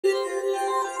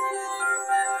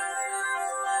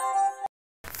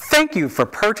Thank you for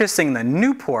purchasing the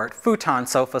Newport Futon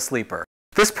Sofa Sleeper.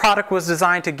 This product was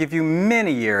designed to give you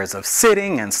many years of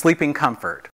sitting and sleeping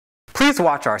comfort. Please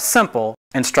watch our simple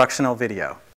instructional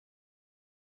video.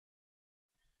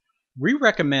 We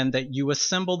recommend that you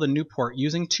assemble the Newport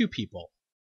using 2 people.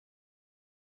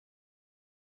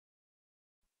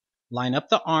 Line up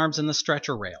the arms and the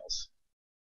stretcher rails.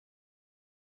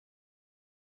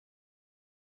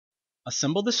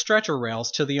 Assemble the stretcher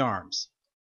rails to the arms.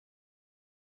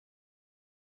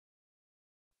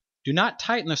 Do not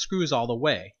tighten the screws all the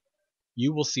way.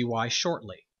 You will see why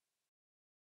shortly.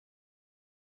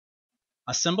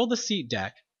 Assemble the seat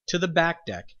deck to the back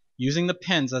deck using the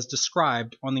pins as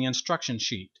described on the instruction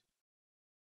sheet.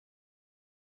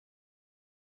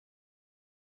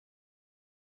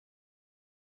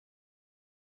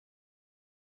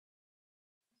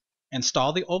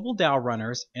 Install the oval dowel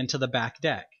runners into the back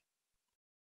deck.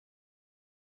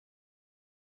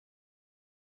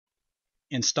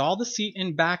 Install the seat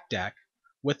and back deck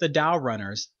with the dowel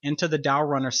runners into the dowel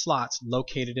runner slots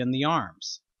located in the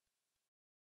arms.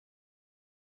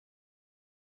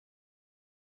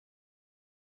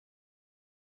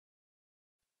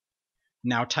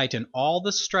 Now tighten all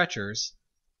the stretchers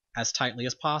as tightly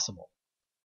as possible.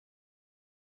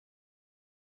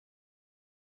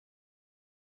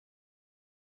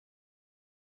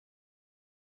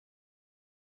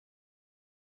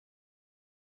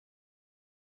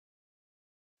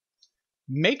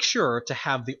 Make sure to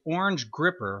have the orange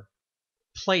gripper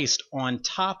placed on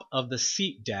top of the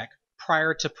seat deck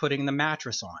prior to putting the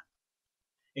mattress on.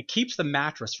 It keeps the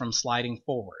mattress from sliding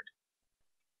forward.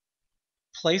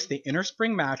 Place the inner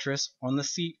spring mattress on the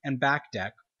seat and back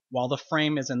deck while the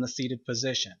frame is in the seated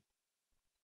position.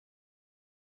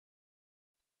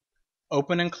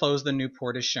 Open and close the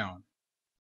Newport as shown.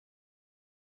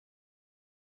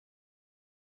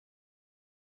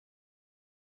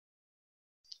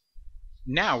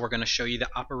 Now we're going to show you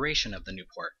the operation of the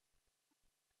Newport.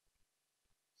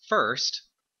 First,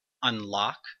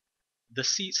 unlock the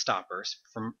seat stoppers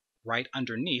from right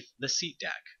underneath the seat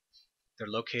deck. They're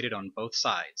located on both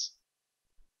sides.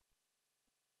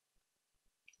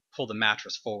 Pull the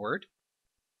mattress forward,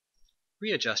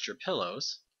 readjust your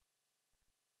pillows,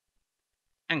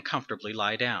 and comfortably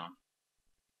lie down.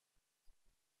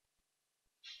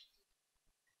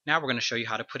 Now we're going to show you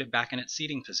how to put it back in its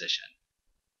seating position.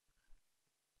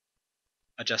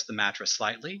 Adjust the mattress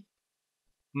slightly,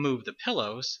 move the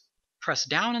pillows, press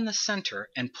down in the center,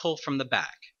 and pull from the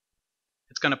back.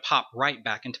 It's going to pop right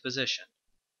back into position.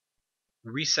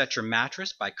 Reset your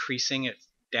mattress by creasing it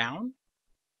down.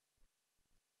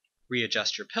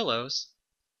 Readjust your pillows.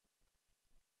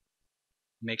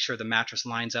 Make sure the mattress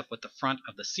lines up with the front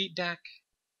of the seat deck.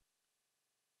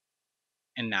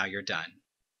 And now you're done.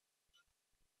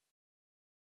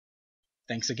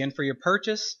 Thanks again for your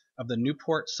purchase of the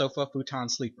Newport Sofa Futon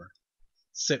Sleeper.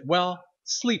 Sit well,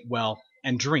 sleep well,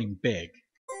 and dream big.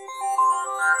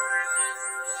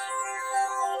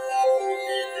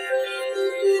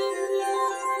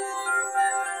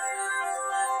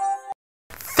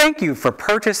 Thank you for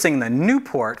purchasing the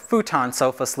Newport Futon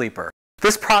Sofa Sleeper.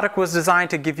 This product was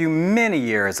designed to give you many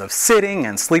years of sitting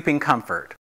and sleeping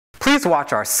comfort. Please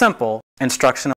watch our simple instructional